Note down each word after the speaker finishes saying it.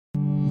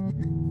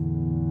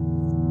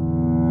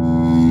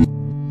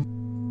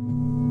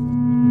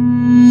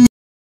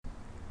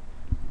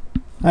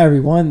Hi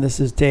everyone, this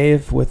is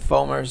Dave with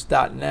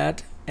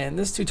foamers.net, and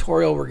this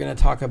tutorial we're going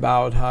to talk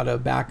about how to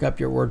back up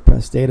your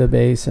WordPress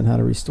database and how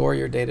to restore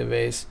your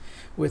database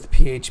with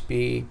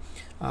PhpMyAdmin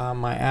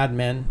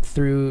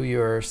through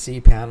your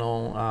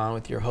Cpanel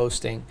with your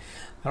hosting.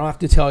 I don't have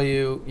to tell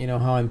you,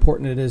 how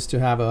important it is to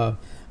have a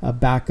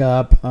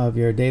backup of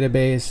your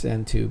database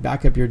and to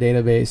back up your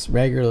database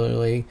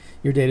regularly.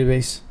 Your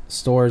database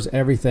stores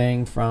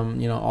everything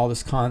from all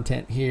this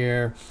content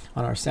here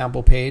on our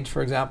sample page,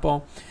 for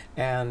example,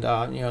 and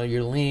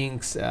your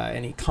links,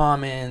 any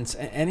comments,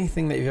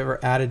 anything that you've ever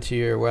added to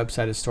your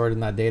website is stored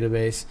in that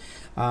database.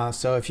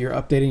 So if you're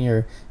updating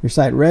your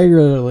site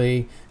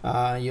regularly,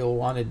 you'll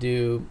want to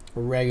do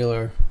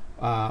regular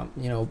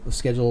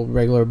schedule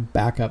regular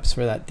backups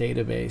for that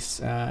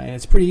database, and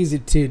it's pretty easy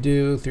to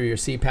do through your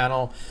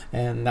Cpanel,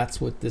 and that's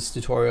what this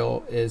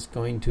tutorial is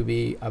going to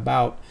be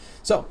about.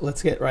 So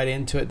let's get right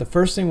into it. The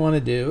first thing we want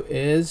to do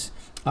is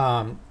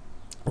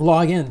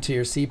log into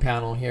your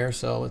Cpanel here.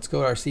 So let's go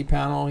to our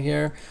Cpanel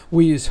here.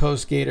 We use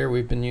HostGator.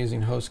 We've been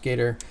using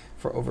HostGator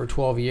for over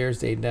 12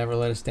 years. They never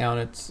let us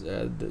down.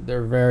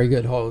 They're a very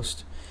good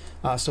host.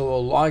 So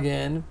we'll log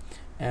in,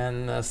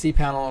 and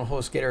Cpanel and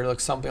HostGator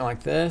looks something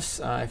like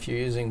this. If you're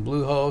using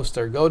Bluehost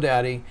or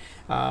GoDaddy,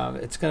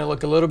 it's going to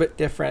look a little bit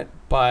different,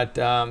 but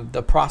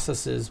the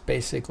process is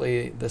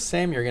basically the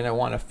same. You're going to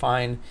want to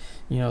find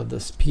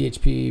this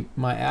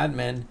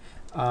PhpMyAdmin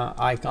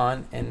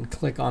icon and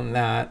click on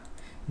that.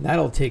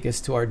 That'll take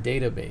us to our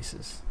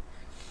databases.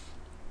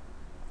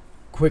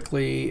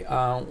 Quickly,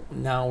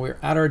 now we're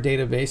at our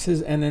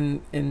databases, and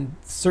then in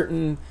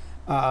certain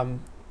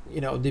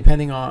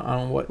depending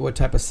on what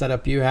type of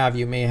setup you have,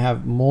 you may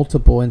have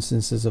multiple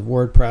instances of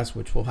WordPress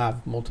which will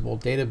have multiple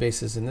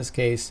databases. In this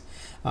case,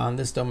 on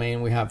this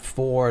domain we have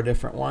 4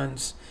 different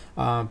ones,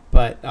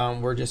 but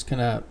we're just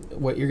gonna,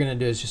 what you're gonna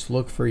do is just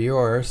look for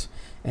yours,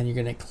 and you're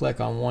gonna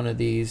click on one of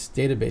these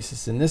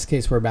databases. In this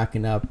case, we're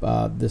backing up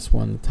this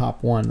one, the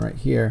top one right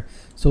here,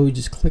 so we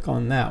just click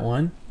on that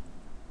one,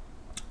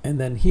 and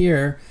then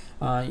here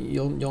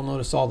you'll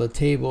notice all the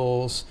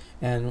tables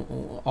and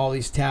all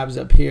these tabs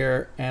up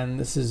here, and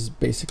this is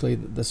basically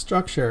the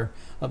structure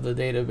of the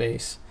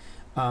database.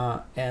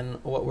 And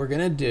what we're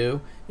going to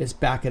do is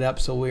back it up,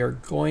 so we are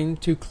going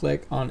to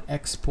click on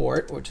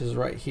export, which is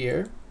right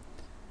here,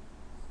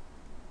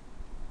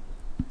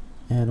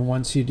 and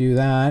once you do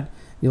that,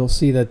 you'll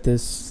see that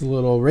this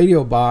little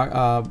radio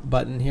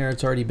button here,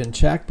 it's already been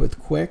checked with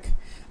quick.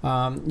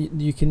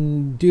 You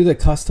can do the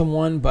custom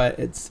one, but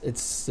it's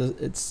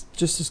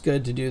just as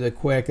good to do the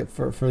quick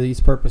for these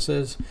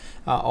purposes.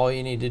 All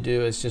you need to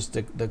do is just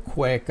the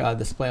quick,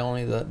 display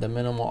only the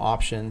minimal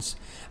options.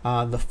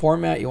 The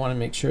format, you want to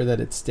make sure that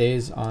it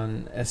stays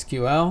on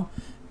SQL,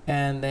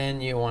 and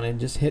then you want to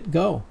just hit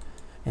go,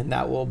 and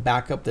that will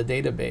back up the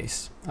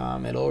database.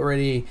 It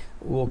already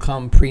will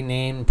come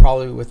pre-named,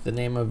 probably with the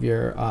name of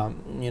your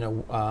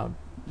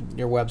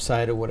your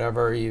website or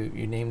whatever you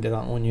named it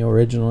on when you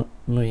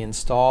originally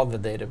installed the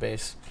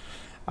database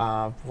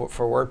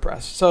for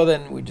WordPress. So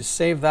then we just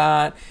save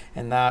that,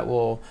 and that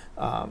will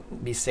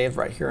be saved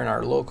right here in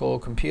our local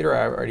computer.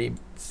 I already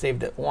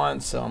saved it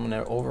once, so I'm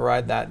going to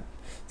override that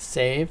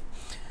save,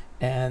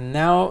 and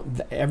now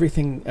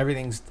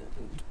everything's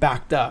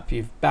backed up.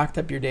 You've backed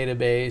up your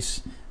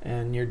database,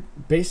 and you're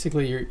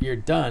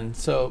done.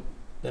 So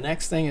the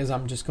next thing is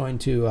I'm just going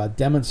to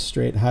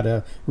demonstrate how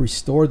to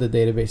restore the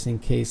database in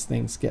case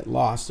things get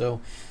lost. So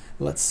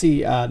let's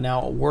see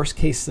now, worst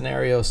case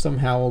scenario,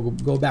 somehow we'll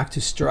go back to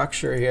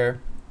structure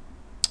here,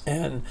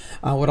 and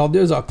what I'll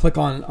do is I'll click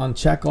on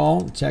check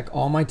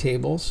all my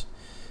tables,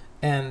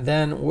 and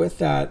then with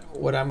that,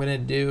 what I'm going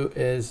to do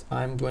is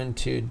I'm going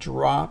to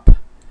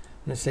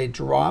say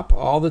drop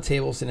all the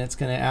tables, and it's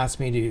going to ask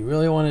me, do you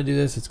really want to do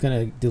this? It's going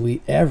to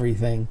delete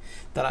everything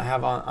that I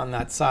have on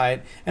that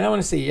side, and I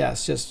want to say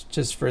yes,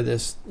 just for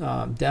this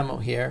demo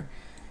here,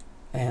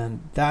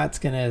 and that's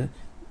going to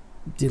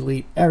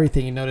delete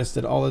everything. You notice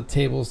that all the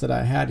tables that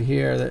I had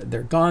here,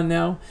 they're gone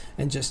now,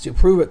 and just to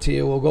prove it to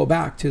you, we'll go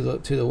back to the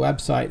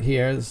website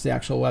here. This is the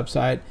actual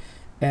website,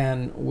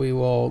 and we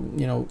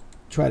will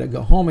try to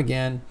go home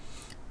again,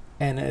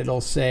 and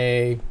it'll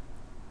say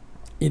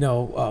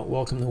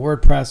welcome to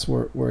WordPress,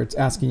 where it's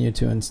asking you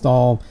to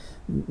install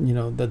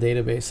the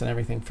database and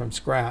everything from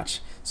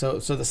scratch. So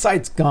the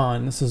site's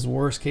gone. This is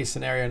worst case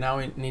scenario. Now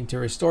we need to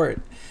restore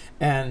it,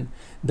 and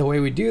the way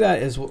we do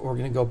that is we're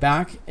going to go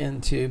back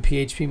into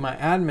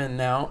PhpMyAdmin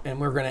now, and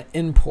we're going to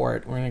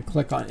import. We're going to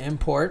click on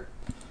import,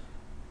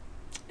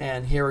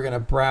 and here we're going to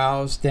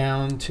browse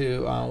down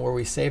to where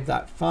we saved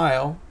that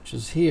file, which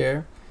is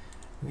here.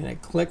 I'm going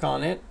to click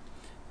on it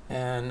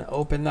and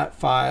open that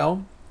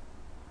file,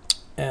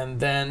 and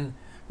then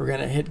we're going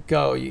to hit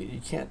go.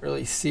 You can't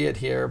really see it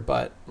here,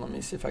 but let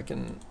me see if I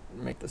can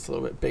make this a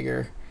little bit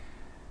bigger.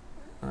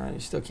 You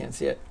still can't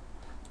see it,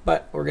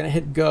 but we're going to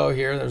hit go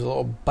here. There's a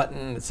little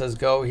button that says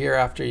go here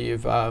after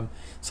you've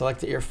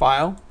selected your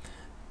file,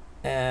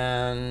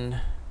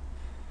 and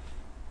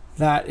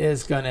that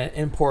is going to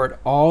import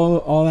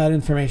all that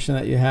information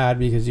that you had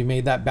because you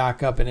made that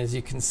backup. And as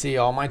you can see,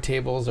 all my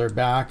tables are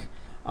back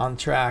on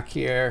track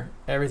here.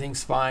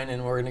 Everything's fine,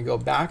 and we're going to go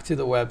back to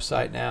the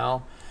website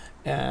now,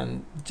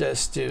 and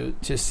just to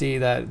see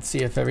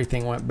if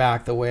everything went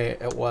back the way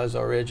it was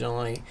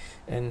originally.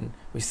 And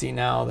we see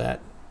now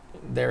that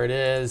there it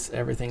is.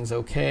 Everything's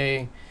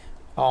okay.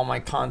 All my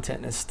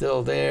content is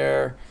still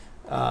there.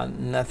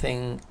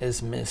 Nothing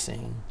is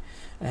missing,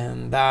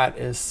 and that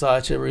is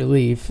such a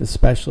relief,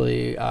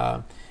 especially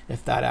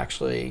if that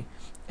actually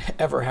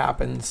ever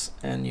happens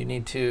and you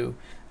need to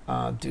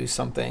do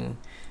something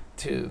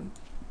to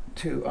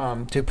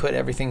put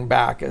everything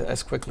back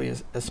as quickly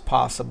as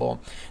possible.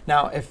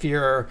 Now, if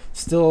you're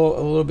still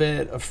a little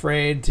bit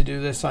afraid to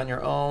do this on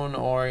your own,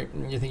 or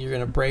you think you're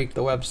going to break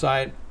the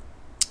website,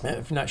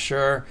 if you're not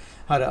sure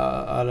how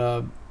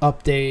to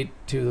update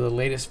to the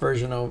latest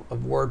version of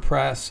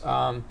WordPress,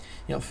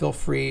 feel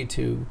free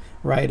to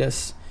write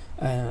us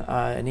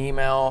an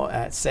email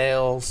at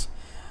sales,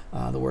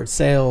 the word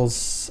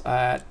sales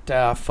at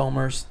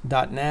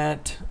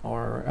foamers.net,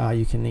 or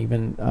you can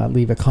even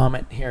leave a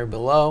comment here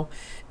below.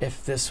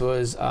 If this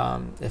was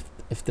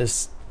if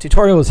this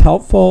tutorial was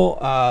helpful,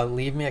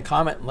 leave me a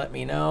comment and let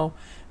me know.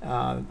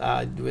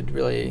 I would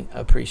really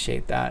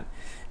appreciate that,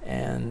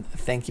 and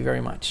thank you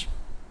very much.